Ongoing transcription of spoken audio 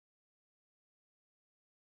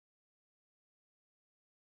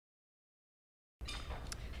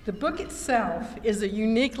The book itself is a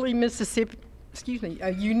uniquely Mississippian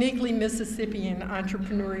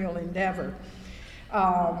entrepreneurial endeavor.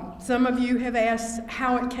 Some of you have asked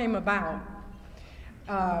how it came about.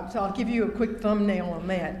 So I'll give you a quick thumbnail on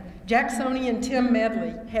that. Jacksoni and Tim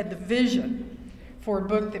Medley had the vision for a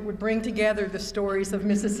book that would bring together the stories of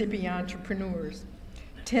Mississippi entrepreneurs.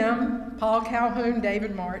 Tim, Paul Calhoun,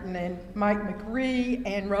 David Martin, and Mike McRee,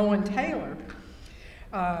 and Rowan Taylor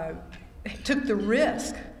took the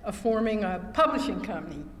risk of forming a publishing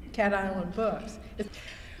company, Cat Island Books.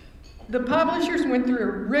 The publishers went through a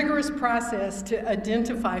rigorous process to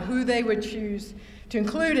identify who they would choose to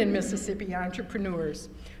include in Mississippi entrepreneurs.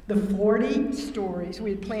 The 40 stories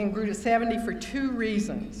we had planned grew to 70 for 2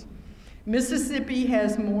 reasons. Mississippi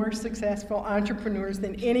has more successful entrepreneurs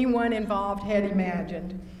than anyone involved had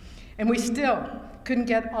imagined, and we still couldn't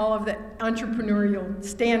get all of the entrepreneurial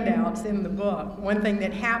standouts in the book. One thing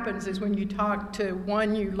that happens is when you talk to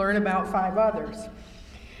one, you learn about 5 others.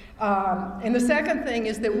 And the second thing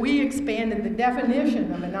is that we expanded the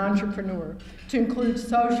definition of an entrepreneur to include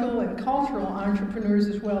social and cultural entrepreneurs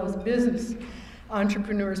as well as business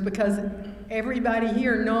entrepreneurs, because everybody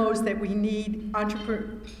here knows that we need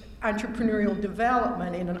entrepreneurial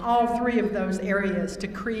development in all 3 of those areas to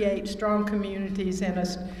create strong communities and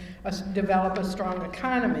develop a strong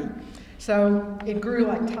economy. So it grew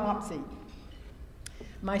like topsy.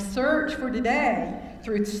 My search for today,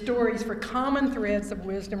 through its stories for common threads of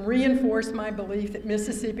wisdom, reinforced my belief that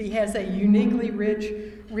Mississippi has a uniquely rich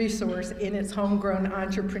resource in its homegrown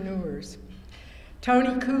entrepreneurs.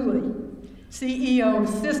 Tony Cooley, CEO of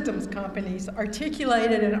systems companies,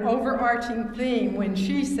 articulated an overarching theme when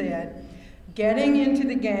she said, "Getting into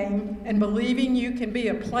the game and believing you can be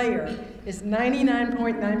a player is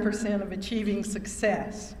 99.9% of achieving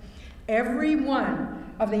success." Every one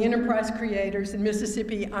of the enterprise creators and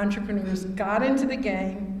Mississippi entrepreneurs got into the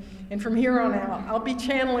game, and from here on out, I'll be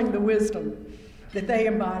channeling the wisdom that they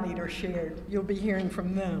embodied or shared. You'll be hearing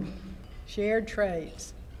from them. Shared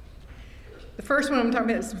traits. The first one I'm talking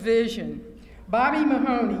about is vision. Bobby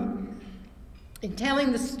Mahoney, in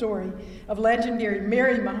telling the story of legendary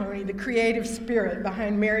Mary Mahoney, the creative spirit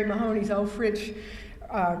behind Mary Mahoney's Old Fridge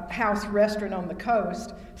House restaurant on the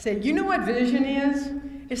coast, said, "You know what vision is?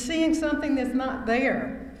 It's seeing something that's not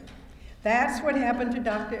there." That's what happened to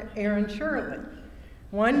Dr. Aaron Shirley.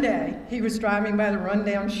 One day, he was driving by the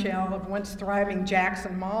rundown shell of once thriving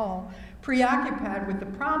Jackson Mall, preoccupied with the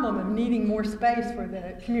problem of needing more space for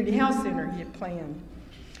the community health center he had planned.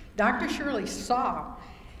 Dr. Shirley saw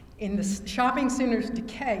in the shopping center's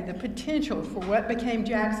decay the potential for what became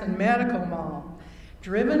Jackson Medical Mall.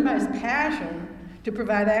 Driven by his passion to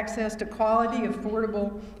provide access to quality,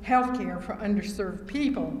 affordable health care for underserved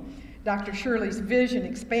people, Dr. Shirley's vision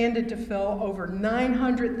expanded to fill over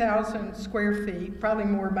 900,000 square feet, probably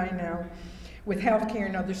more by now, with health care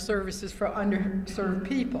and other services for underserved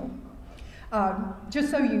people.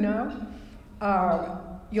 Just so you know,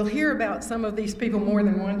 you'll hear about some of these people more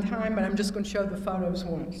than one time, but I'm just going to show the photos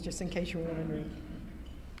once, just in case you're wondering.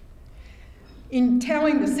 In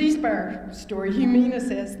telling the C-Spire story, Humina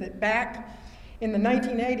says that back in the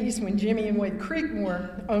 1980s, when Jimmy and Wade Creekmore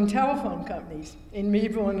owned telephone companies in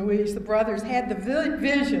Meadville and Louise, the brothers had the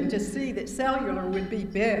vision to see that cellular would be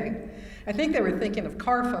big. I think they were thinking of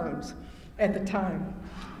car phones at the time.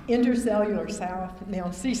 Intercellular South, now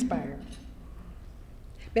C-Spire.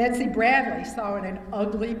 Betsy Bradley saw in an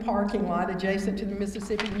ugly parking lot adjacent to the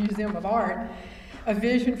Mississippi Museum of Art a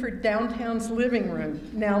vision for downtown's living room,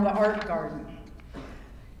 now the Art Garden.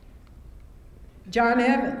 John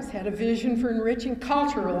Evans had a vision for enriching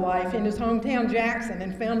cultural life in his hometown, Jackson,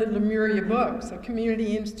 and founded Lemuria Books, a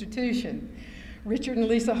community institution. Richard and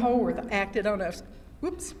Lisa Holworth acted on a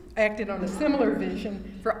similar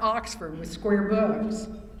vision for Oxford with Square Books.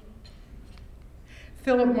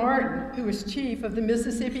 Philip Martin, who was chief of the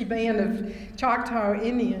Mississippi Band of Choctaw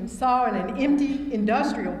Indians, saw in an empty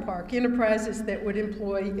industrial park enterprises that would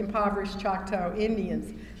employ impoverished Choctaw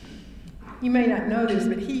Indians. You may not know this,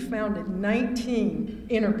 but he founded 19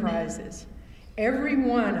 enterprises. Every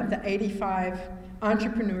one of the 85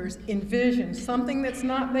 entrepreneurs envisioned something that's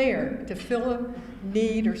not there to fill a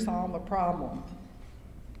need or solve a problem.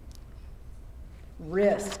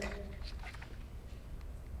 Risk.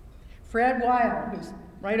 Fred Weil, who's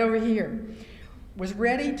right over here, was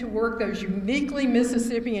ready to work those uniquely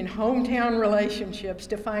Mississippian hometown relationships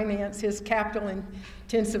to finance his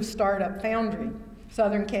capital-intensive startup foundry,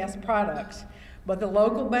 Southern Cast Products. But the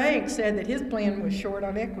local bank said that his plan was short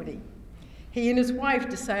on equity. He and his wife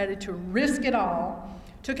decided to risk it all,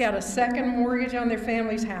 took out a second mortgage on their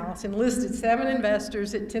family's house, enlisted 7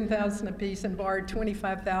 investors at $10,000 apiece, and borrowed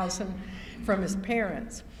 $25,000 from his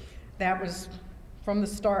parents. That was from the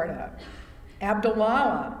startup.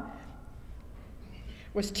 Abdullala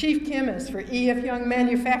was chief chemist for E.F. Young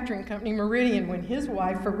Manufacturing Company, Meridian, when his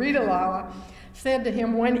wife, Farida Lala, said to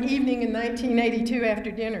him one evening in 1982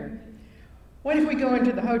 after dinner, "What if we go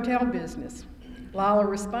into the hotel business?" Lala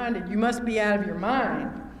responded, "You must be out of your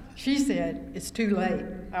mind." She said, "It's too late.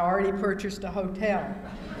 I already purchased a hotel."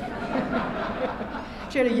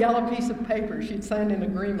 She had a yellow piece of paper. She'd signed an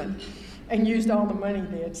agreement and used all the money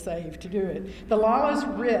they had saved to do it. The Lala's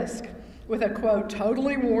risk with a, quote,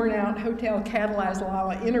 totally worn out hotel catalyzed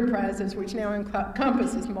Lala Enterprises, which now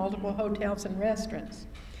encompasses multiple hotels and restaurants.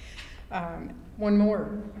 One more.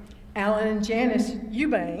 Alan and Janice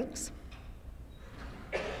Eubanks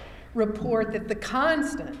report that the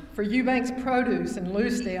constant for Eubanks Produce in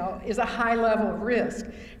Lucedale is a high level of risk,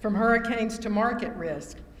 from hurricanes to market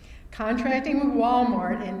risk. Contracting with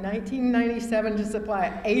Walmart in 1997 to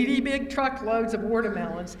supply 80 big truckloads of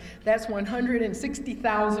watermelons, that's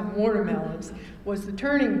 160,000 watermelons, was the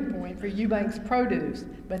turning point for Eubanks Produce.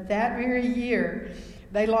 But that very year,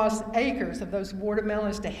 they lost acres of those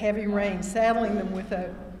watermelons to heavy rain, saddling them with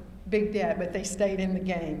a big debt, but they stayed in the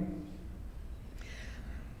game.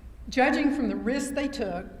 Judging from the risks they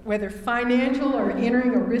took, whether financial or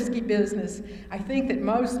entering a risky business, I think that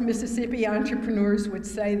most Mississippi entrepreneurs would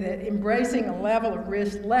say that embracing a level of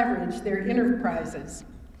risk leveraged their enterprises.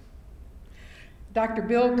 Dr.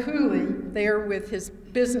 Bill Cooley, there with his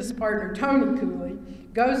business partner Tony Cooley,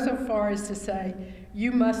 goes so far as to say,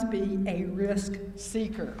 you must be a risk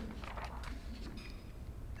seeker.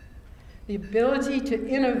 The ability to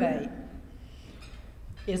innovate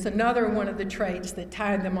is another one of the traits that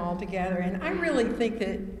tied them all together. And I really think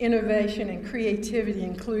that innovation and creativity,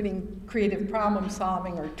 including creative problem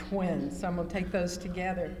solving, are twins. So I'm going to take those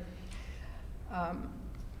together.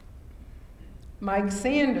 Mike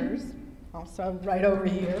Sanders, also right over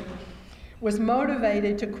here, was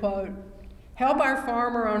motivated to, quote, help our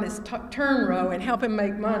farmer on his turn row and help him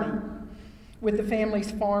make money with the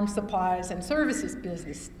family's farm supplies and services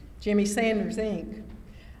business, Jimmy Sanders, Inc.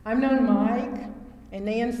 I've known Mike and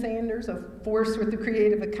Nan Sanders, a force with the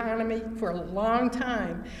creative economy, for a long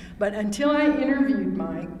time. But until I interviewed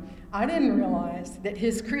Mike, I didn't realize that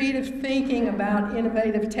his creative thinking about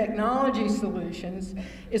innovative technology solutions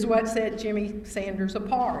is what set Jimmy Sanders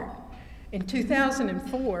apart. In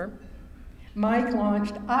 2004, Mike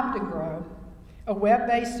launched OptiGrow, a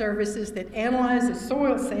web-based services that analyzes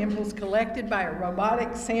soil samples collected by a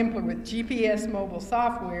robotic sampler with GPS mobile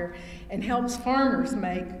software and helps farmers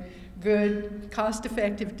make good,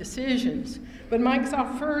 cost-effective decisions. But Mike saw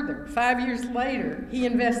further. 5 years later, he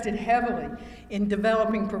invested heavily in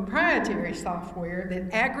developing proprietary software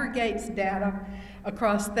that aggregates data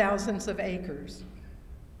across thousands of acres.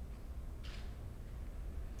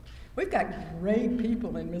 We've got great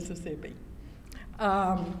people in Mississippi.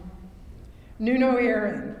 Nuno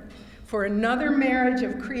Aaron, for another marriage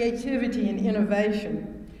of creativity and innovation,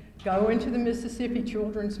 go into the Mississippi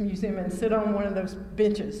Children's Museum and sit on one of those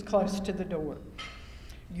benches close to the door.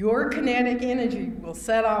 Your kinetic energy will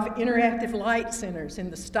set off interactive light centers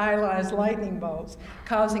in the stylized lightning bolts,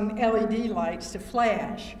 causing LED lights to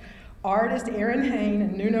flash. Artist Aaron Hain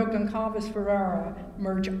and Nuno Goncalves Ferreira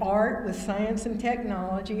merge art with science and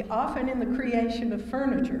technology, often in the creation of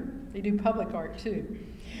furniture. They do public art too.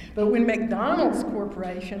 But when McDonald's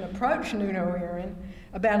Corporation approached Nuno Aaron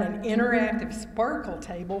about an interactive sparkle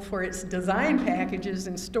table for its design packages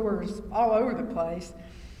in stores all over the place,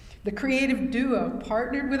 the creative duo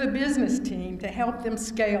partnered with a business team to help them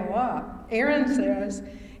scale up. Aaron says,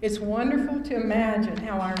 it's wonderful to imagine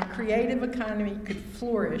how our creative economy could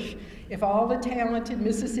flourish if all the talented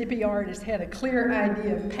Mississippi artists had a clear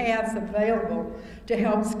idea of paths available to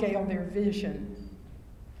help scale their vision.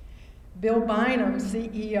 Bill Bynum,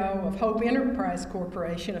 CEO of Hope Enterprise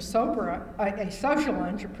Corporation, a social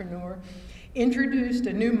entrepreneur, introduced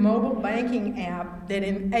a new mobile banking app that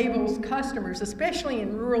enables customers, especially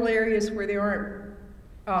in rural areas where there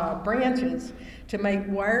aren't branches, to make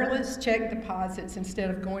wireless check deposits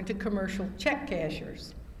instead of going to commercial check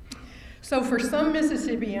cashers. So for some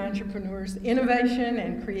Mississippi entrepreneurs, innovation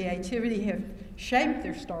and creativity have shaped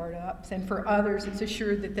their startups, and for others, it's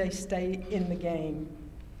assured that they stay in the game.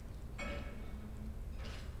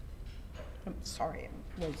 I'm sorry,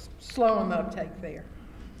 I was slow on the uptake there.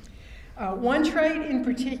 One trait in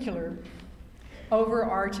particular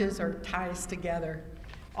overarches or ties together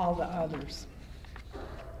all the others.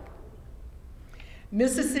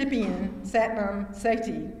 Mississippian Satnam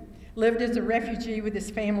Sethi lived as a refugee with his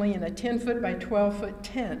family in a 10-foot by 12-foot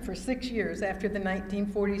tent for 6 years after the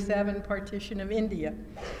 1947 partition of India.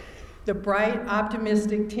 The bright,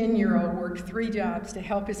 optimistic 10-year-old worked 3 jobs to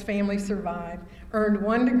help his family survive, earned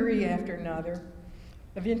 1 degree after another,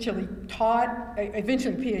 eventually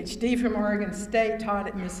PhD from Oregon State, taught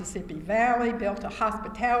at Mississippi Valley, built a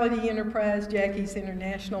hospitality enterprise, Jackie's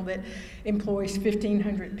International, that employs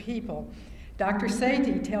 1,500 people. Dr.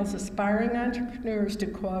 Sethi tells aspiring entrepreneurs to,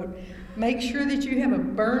 quote, make sure that you have a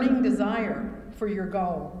burning desire for your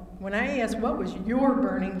goal. When I asked, what was your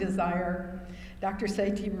burning desire? Dr.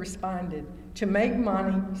 Sethi responded, to make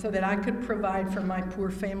money so that I could provide for my poor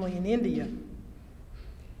family in India.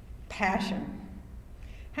 Passion.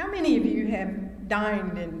 How many of you have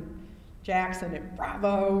dined in Jackson at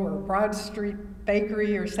Bravo or Broad Street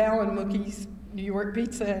Bakery or Sal and Mookie's New York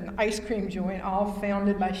Pizza and Ice Cream Joint, all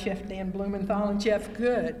founded by Chef Dan Blumenthal and Jeff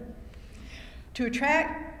Good? To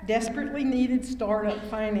attract desperately needed startup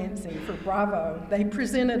financing for Bravo, they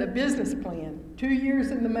presented a business plan, 2 years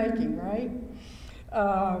in the making, right?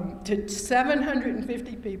 To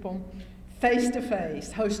 750 people,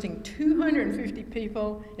 face-to-face, hosting 250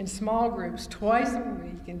 people in small groups twice a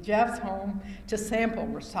week in Jeff's home to sample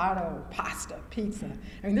risotto, pasta, pizza.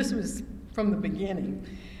 I mean, this was from the beginning.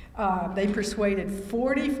 They persuaded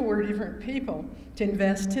 44 different people to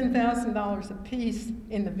invest $10,000 apiece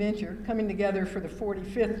in the venture, coming together for the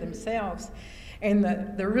 45th themselves. And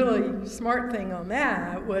the really smart thing on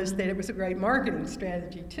that was that it was a great marketing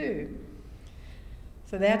strategy, too.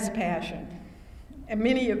 So that's passion. And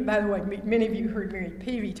by the way, many of you heard Mary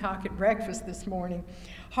Peavy talk at breakfast this morning.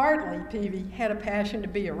 Hartley Peavy had a passion to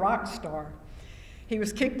be a rock star. He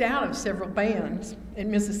was kicked out of several bands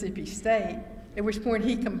in Mississippi State, at which point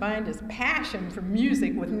he combined his passion for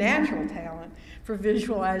music with natural talent for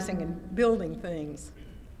visualizing and building things.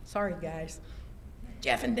 Sorry, guys.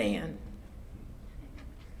 Jeff and Dan.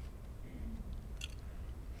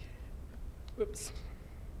 Whoops.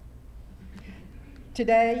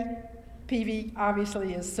 Today, Peavy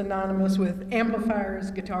obviously is synonymous with amplifiers,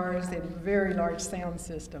 guitars, and very large sound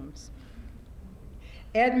systems.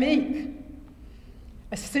 Ed Meek,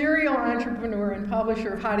 a serial entrepreneur and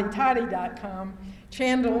publisher of HottyToddy.com,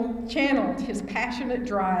 channeled his passionate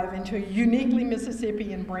drive into a uniquely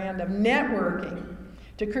Mississippian brand of networking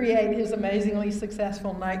to create his amazingly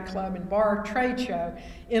successful nightclub and bar trade show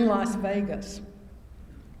in Las Vegas.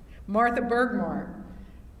 Martha Bergmark,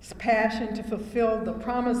 his passion to fulfill the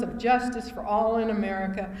promise of justice for all in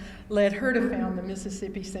America led her to found the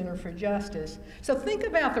Mississippi Center for Justice. So think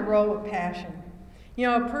about the role of passion. You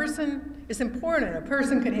know, a person is important. A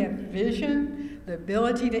person could have vision, the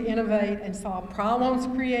ability to innovate and solve problems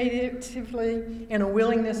creatively, and a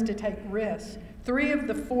willingness to take risks. 3 of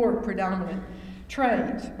the 4 predominant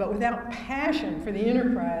traits. But without passion for the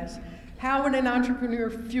enterprise, how would an entrepreneur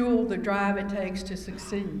fuel the drive it takes to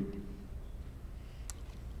succeed?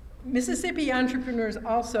 Mississippi entrepreneurs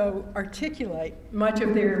also articulate much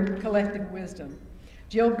of their collective wisdom.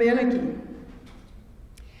 Jill Beneke,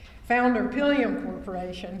 founder of Pillium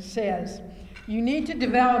Corporation, says, you need to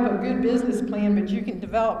develop a good business plan, but you can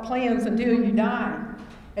develop plans until you die.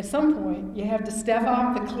 At some point, you have to step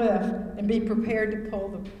off the cliff and be prepared to pull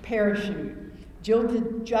the parachute. Jill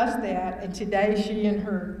did just that, and today she and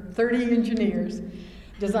her 30 engineers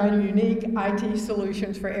design unique IT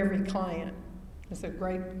solutions for every client. It's a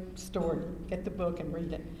great story. Get the book and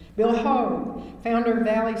read it. Bill Hogue, founder of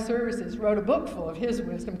Valley Services, wrote a book full of his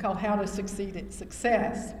wisdom called How to Succeed at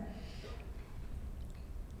Success.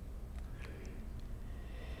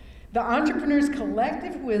 The entrepreneur's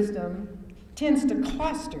collective wisdom tends to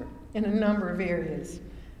cluster in a number of areas,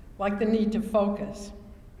 like the need to focus.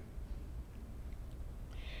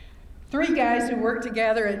 3 guys who worked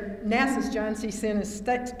together at NASA's John C. Stennis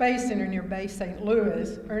Space Center near Base St.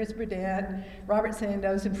 Louis, Ernest Burdett, Robert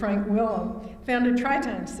Sandoz, and Frank Willem, founded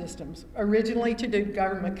Triton Systems, originally to do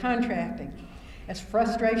government contracting. As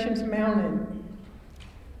frustrations mounted,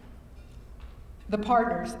 the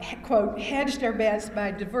partners, quote, hedged their bets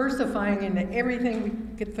by diversifying into everything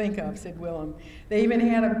we could think of, said Willem. They even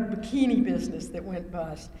had a bikini business that went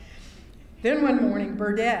bust. Then one morning,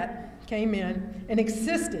 Burdett came in and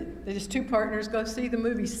insisted that his 2 partners go see the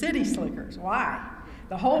movie City Slickers. Why?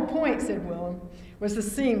 The whole point, said Willem, was the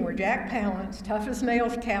scene where Jack Palance,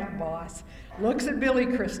 tough-as-nails cattle boss, looks at Billy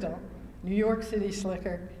Crystal, New York City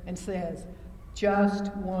Slicker, and says,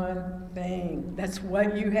 just one thing. That's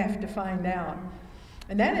what you have to find out.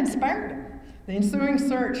 And that inspired him. The ensuing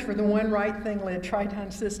search for the one right thing led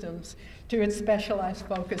Triton Systems to its specialized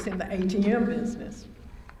focus in the ATM business.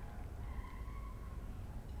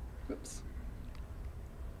 Oops.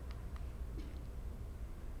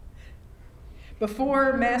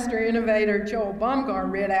 Before master innovator Joel Baumgar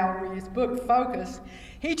read Al-Ree's book, Focus,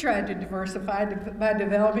 he tried to diversify by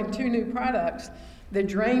developing 2 new products that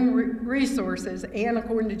drained resources, and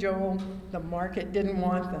according to Joel, the market didn't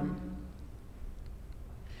want them.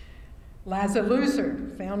 Liza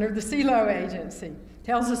Lucer, founder of the CeeLo Agency,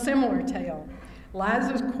 tells a similar tale.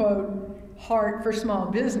 Liza's, quote, heart for small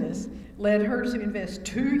business led her to invest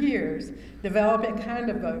 2 years developing kind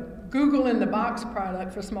of a Google-in-the-box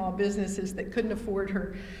product for small businesses that couldn't afford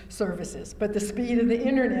her services. But the speed of the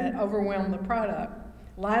internet overwhelmed the product.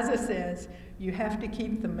 Liza says, you have to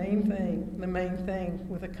keep the main thing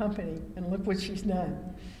with a company, and look what she's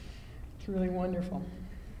done. It's really wonderful.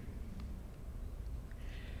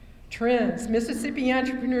 Trends. Mississippi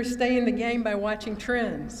entrepreneurs stay in the game by watching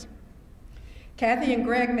trends. Kathy and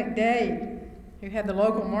Greg McDade, who have the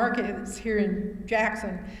local markets here in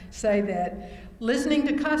Jackson, say that listening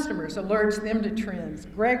to customers alerts them to trends.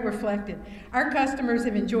 Greg reflected, our customers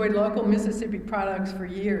have enjoyed local Mississippi products for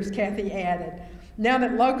years. Kathy added, now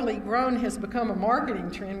that locally grown has become a marketing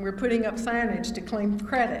trend, we're putting up signage to claim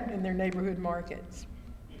credit in their neighborhood markets.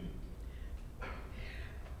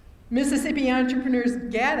 Mississippi entrepreneurs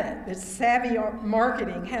get it that savvy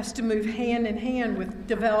marketing has to move hand in hand with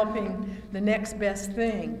developing the next best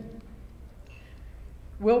thing.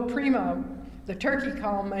 Will Primo, the turkey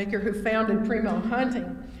call maker who founded Primo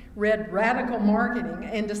Hunting, read radical marketing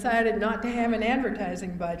and decided not to have an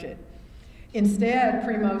advertising budget. Instead,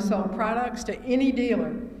 Primo sold products to any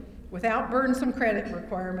dealer without burdensome credit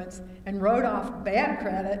requirements and wrote off bad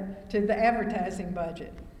credit to the advertising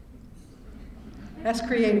budget. That's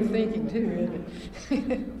creative thinking too, isn't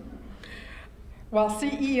it? While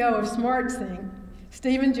CEO of SmartSync,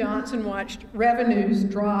 Stephen Johnson watched revenues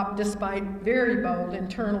drop despite very bold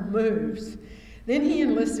internal moves. Then he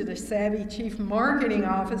enlisted a savvy chief marketing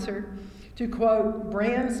officer to, quote,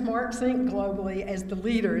 brand SmartSync globally as the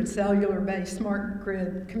leader in cellular-based smart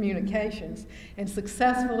grid communications, and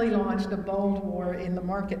successfully launched a bold war in the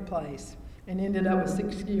marketplace and ended up with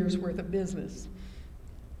 6 years worth of business.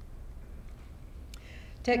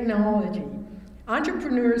 Technology.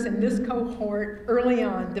 Entrepreneurs in this cohort early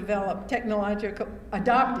on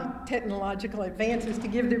adopted technological advances to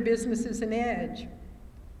give their businesses an edge.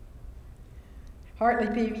 Hartley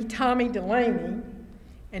Peavy, Tommy Delaney,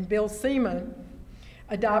 and Bill Seaman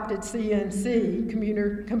adopted CNC,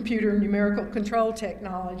 computer numerical control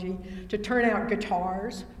technology, to turn out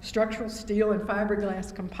guitars, structural steel, and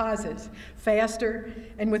fiberglass composites faster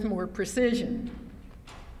and with more precision.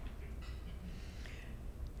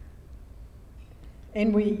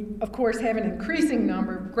 And we, of course, have an increasing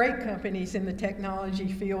number of great companies in the technology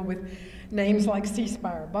field with names like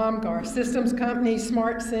C-Spire, Baumgar, Systems Companies,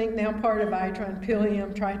 SmartSync, now part of Itron,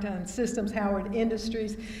 Pilium, Triton Systems, Howard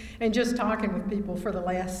Industries, and just talking with people for the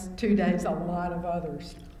last 2 days, a lot of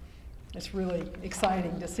others. It's really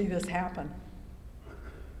exciting to see this happen.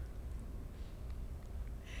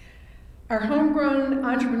 Our homegrown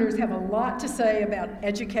entrepreneurs have a lot to say about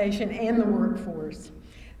education and the workforce.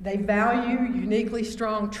 They value uniquely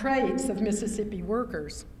strong traits of Mississippi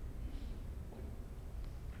workers.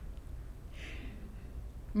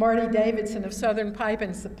 Marty Davidson of Southern Pipe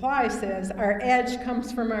and Supply says, our edge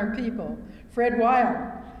comes from our people. Fred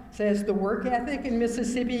Weil says, the work ethic in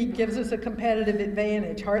Mississippi gives us a competitive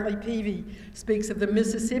advantage. Hartley Peavy speaks of the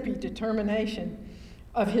Mississippi determination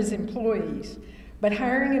of his employees. But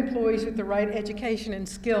hiring employees with the right education and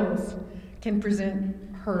skills can present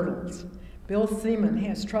hurdles. Bill Seaman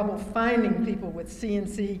has trouble finding people with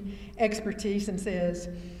CNC expertise and says,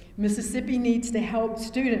 Mississippi needs to help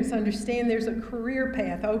students understand there's a career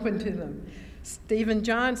path open to them. Stephen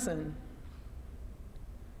Johnson,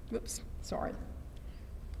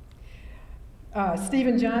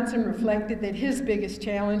 Stephen Johnson reflected that his biggest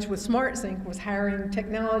challenge with SmartSync was hiring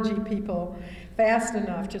technology people fast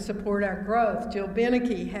enough to support our growth. Jill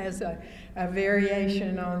Beneke has a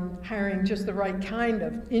variation on hiring just the right kind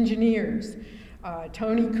of engineers.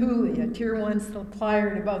 Tony Cooley, a Tier 1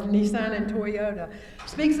 supplier to both Nissan and Toyota,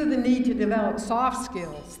 speaks of the need to develop soft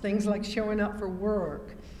skills, things like showing up for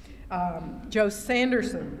work. Joe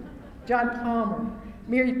Sanderson, John Palmer,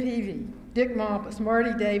 Mary Peavy, Dick Malpas,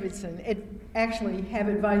 Marty Davidson actually have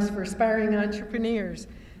advice for aspiring entrepreneurs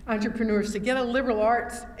to get a liberal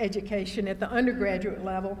arts education at the undergraduate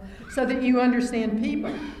level so that you understand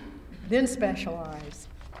people, then specialize.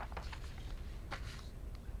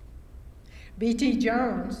 B.T.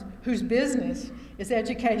 Jones, whose business is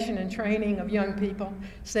education and training of young people,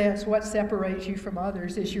 says what separates you from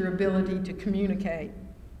others is your ability to communicate.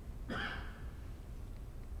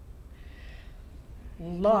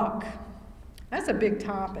 Luck. That's a big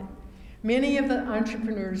topic. Many of the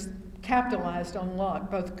entrepreneurs capitalized on luck,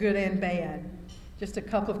 both good and bad. Just a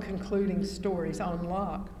couple of concluding stories on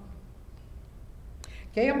luck.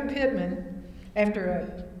 Gail Pittman, after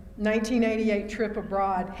a 1988 trip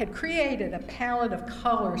abroad, had created a palette of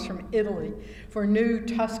colors from Italy for a new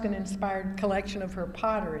Tuscan-inspired collection of her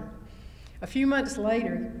pottery. A few months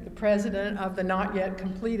later, the president of the not yet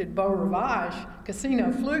completed Beau Rivage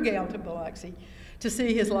casino flew Gail to Biloxi to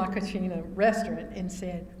see his La Cucina restaurant and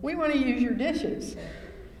said, "We want to use your dishes."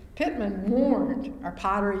 Pittman warned, "Our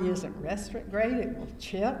pottery isn't restaurant grade, it will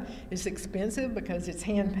chip, it's expensive because it's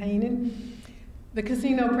hand painted." The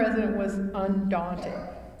casino president was undaunted.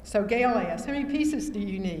 So Gail asked, "How many pieces do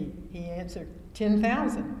you need?" He answered,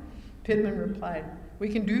 10,000. Pittman replied, "We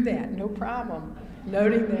can do that, no problem,"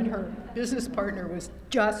 noting that her business partner was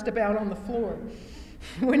just about on the floor.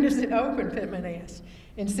 "When does it open?" Pittman asked.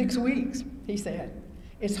 "In 6 weeks," he said.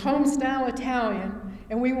 "It's home-style Italian,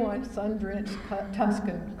 and we want sun-drenched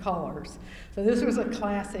Tuscan colors." So this was a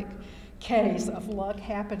classic case of luck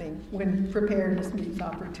happening when preparedness meets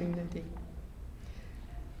opportunity.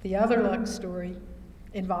 The other luck story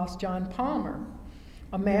involves John Palmer,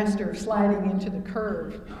 a master of sliding into the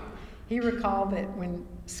curve. He recalled that when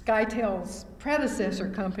SkyTel's predecessor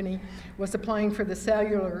company was applying for the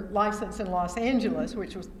cellular license in Los Angeles,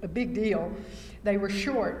 which was a big deal, they were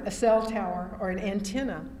short a cell tower or an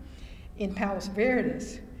antenna in Palos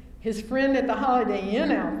Verdes. His friend at the Holiday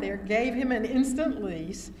Inn out there gave him an instant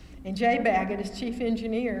lease, and Jay Baggett, his chief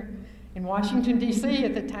engineer in Washington, D.C.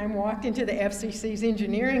 at the time, walked into the FCC's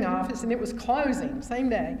engineering office, and it was closing, same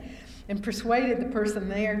day, and persuaded the person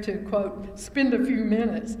there to, quote, spend a few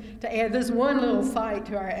minutes to add this one little site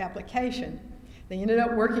to our application. They ended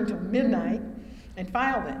up working till midnight and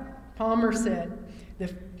filed it. Palmer said,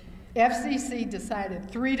 the FCC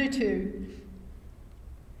decided 3-2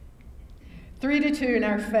 in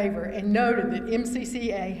our favor and noted that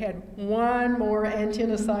MCCA had one more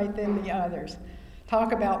antenna site than the others.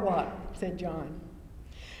 Talk about luck, said John.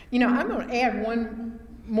 You know, I'm going to add one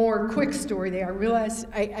more quick story there. I realize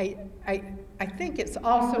I think it's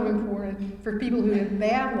also important for people who have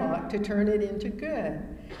bad luck to turn it into good.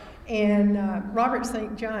 And Robert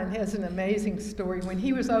St. John has an amazing story. When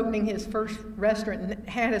he was opening his first restaurant in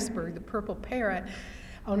Hattiesburg, the Purple Parrot,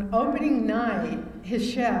 on opening night, his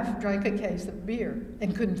chef drank a case of beer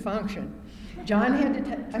and couldn't function.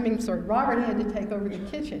 Robert had to take over the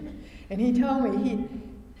kitchen. And he told me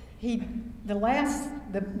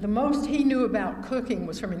the most he knew about cooking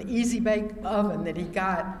was from an easy bake oven that he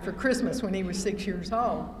got for Christmas when he was 6 years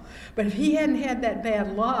old. But if he hadn't had that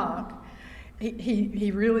bad luck,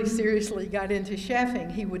 he really seriously got into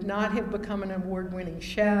chefing. He would not have become an award-winning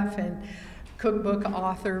chef and cookbook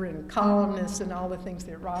author and columnist and all the things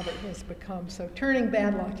that Robert has become. So turning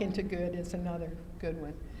bad luck into good is another good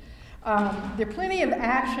one. There are plenty of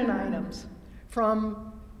action items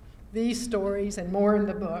from these stories and more in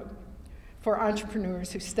the book for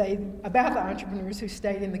entrepreneurs who about the entrepreneurs who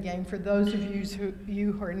stayed in the game, for those of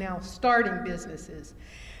you who are now starting businesses.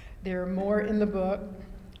 There are more in the book.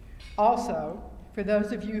 Also, for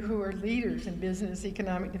those of you who are leaders in business,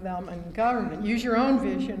 economic development, and government, use your own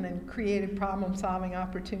vision and creative problem-solving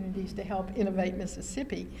opportunities to help Innovate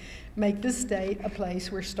Mississippi make this state a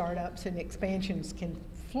place where startups and expansions can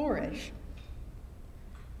flourish.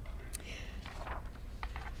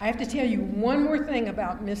 I have to tell you one more thing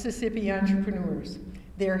about Mississippi entrepreneurs.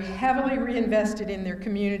 They're heavily reinvested in their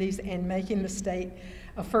communities and making the state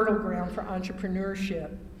a fertile ground for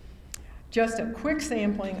entrepreneurship. Just a quick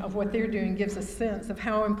sampling of what they're doing gives a sense of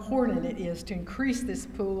how important it is to increase this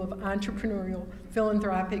pool of entrepreneurial,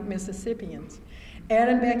 philanthropic Mississippians. Ed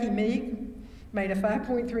and Becky Meek made a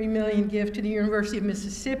 $5.3 million gift to the University of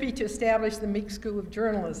Mississippi to establish the Meek School of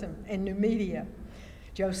Journalism and New Media.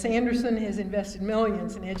 Joe Sanderson has invested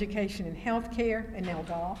millions in education and healthcare, and now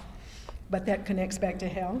golf, but that connects back to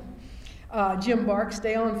health. Jim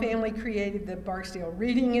Barksdale and family created the Barksdale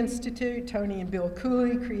Reading Institute. Tony and Bill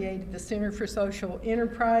Cooley created the Center for Social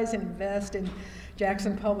Enterprise and invest in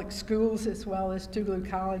Jackson Public Schools as well as Tougaloo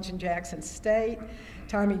College and Jackson State.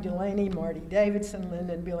 Tommy Delaney, Marty Davidson,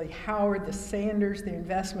 Linda and Billy Howard, the Sanders. Their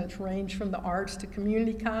investments range from the arts to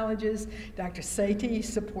community colleges. Dr. Satie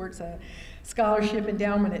supports a scholarship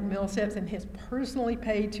endowment at Millsaps and has personally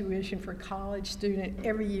paid tuition for college student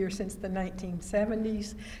every year since the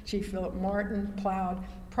 1970s. Chief Philip Martin plowed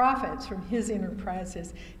profits from his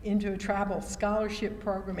enterprises into a tribal scholarship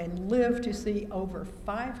program and lived to see over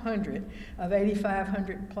 500 of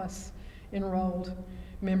 8,500 plus enrolled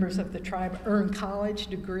members of the tribe earn college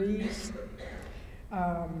degrees.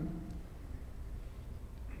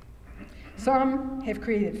 Some have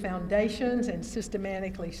created foundations and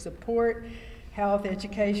systematically support health,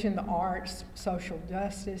 education, the arts, social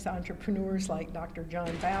justice, entrepreneurs like Dr. John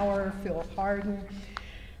Bauer, Phil Hardin,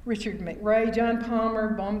 Richard McRae, John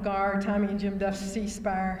Palmer, Baumgar, Tommy and Jim Duff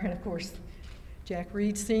Ceasefire, and of course, Jack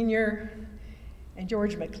Reed Sr. and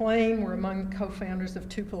George McLean were among the co-founders of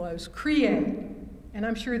Tupelo's Create. And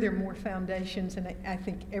I'm sure there are more foundations, and I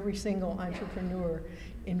think every single entrepreneur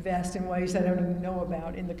invests in ways I don't even know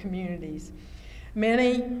about in the communities.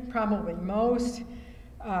 Many, probably most,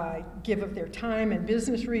 give of their time and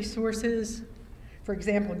business resources. For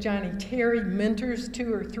example, Johnny Terry mentors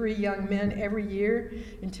 2 or 3 young men every year.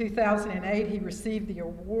 In 2008, he received the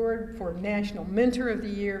award for National Mentor of the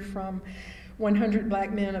Year from 100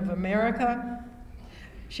 Black Men of America.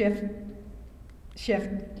 Chef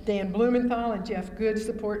Dan Blumenthal and Jeff Good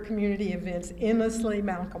support community events endlessly.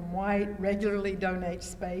 Malcolm White regularly donates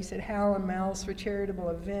space at Howell & Mills for charitable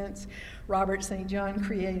events. Robert St. John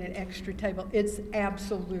created Extra Table. It's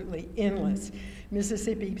absolutely endless.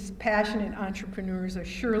 Mississippi's passionate entrepreneurs are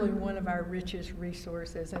surely one of our richest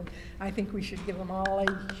resources, and I think we should give them all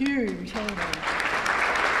a huge hand.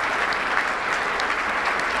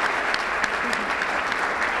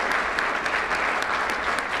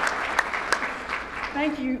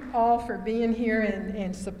 Thank you all for being here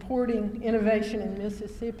and supporting innovation in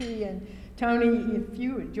Mississippi. And Tony, if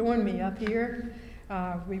you would join me up here,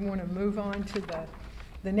 we want to move on to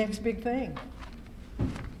the next big thing.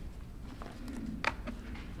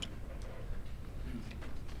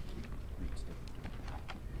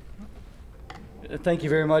 Thank you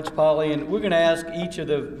very much, Polly. And we're going to ask each of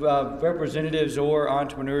the representatives or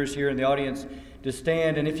entrepreneurs here in the audience to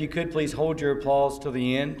stand. And if you could, please hold your applause till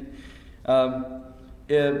the end. I'm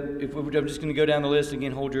just going to go down the list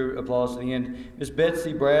again. Hold your applause to the end. Ms.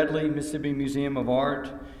 Betsy Bradley, Mississippi Museum of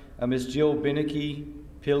Art. Ms. Jill Beneke,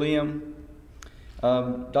 Pilium.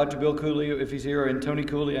 Dr. Bill Cooley, if he's here, and Tony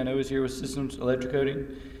Cooley, I know is here with Systems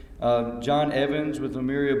Electrocoating. John Evans with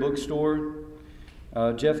Lemuria Bookstore.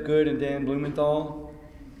 Jeff Good and Dan Blumenthal.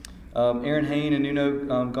 Aaron Hain and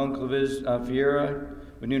Nuno Goncalves Fiera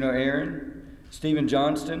with Nuno Aaron. Stephen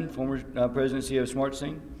Johnston, former president and CEO of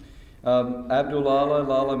SmartSync. Abdul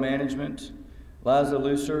Lala Management, Liza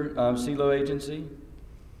Lucer, CeeLo Agency,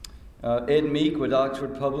 Ed Meek with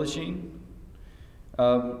Oxford Publishing,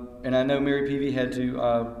 and I know Mary Peavy had to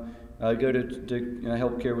go to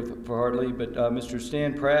healthcare for Hartley, but Mr.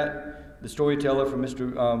 Stan Pratt, the storyteller from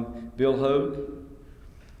Mr. Bill Hogue,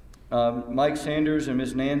 Mike Sanders and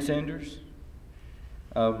Ms. Nan Sanders,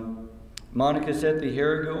 Monica Sethi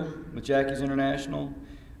Harrigal with Jackie's International,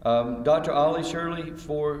 Dr. Ollie Shirley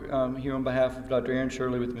here on behalf of Dr. Aaron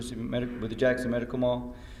Shirley with the Jackson Medical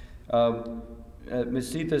Mall. Ms.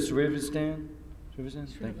 Sita Srinivasan,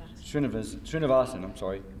 I'm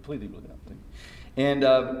sorry, completely blew it out. And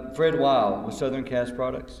Fred Weil with Southern Cast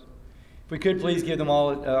Products. If we could please give them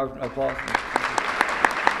all our applause.